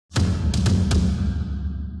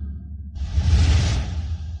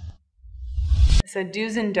So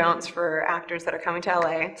do's and don'ts for actors that are coming to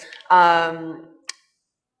LA.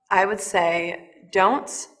 I would say don't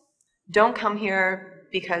come here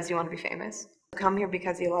because you want to be famous. Come here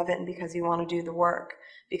because you love it and because you want to do the work,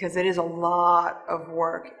 because it is a lot of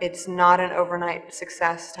work. It's not an overnight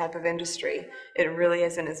success type of industry. It really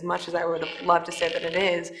isn't. As much as I would have loved to say that it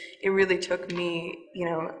is, it really took me,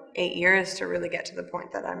 8 years to really get to the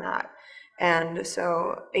point that I'm at. And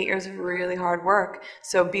so 8 years of really hard work.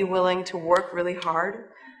 So be willing to work really hard.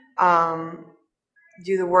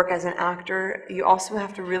 Do the work as an actor. You also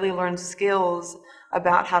have to really learn skills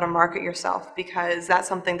about how to market yourself, because that's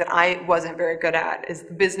something that I wasn't very good at, is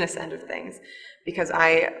the business end of things, because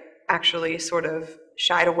I actually sort of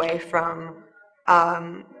shied away from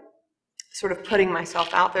sort of putting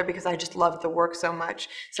myself out there because I just loved the work so much.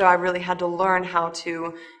 So I really had to learn how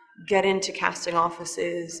to get into casting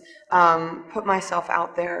offices, put myself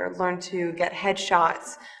out there, learn to get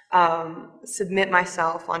headshots, submit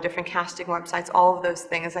myself on different casting websites. All of those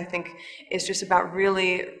things, I think, is just about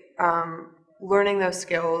really learning those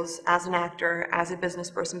skills as an actor, as a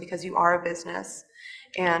business person, because you are a business,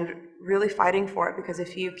 and really fighting for it, because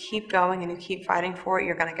if you keep going and you keep fighting for it,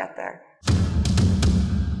 you're going to get there.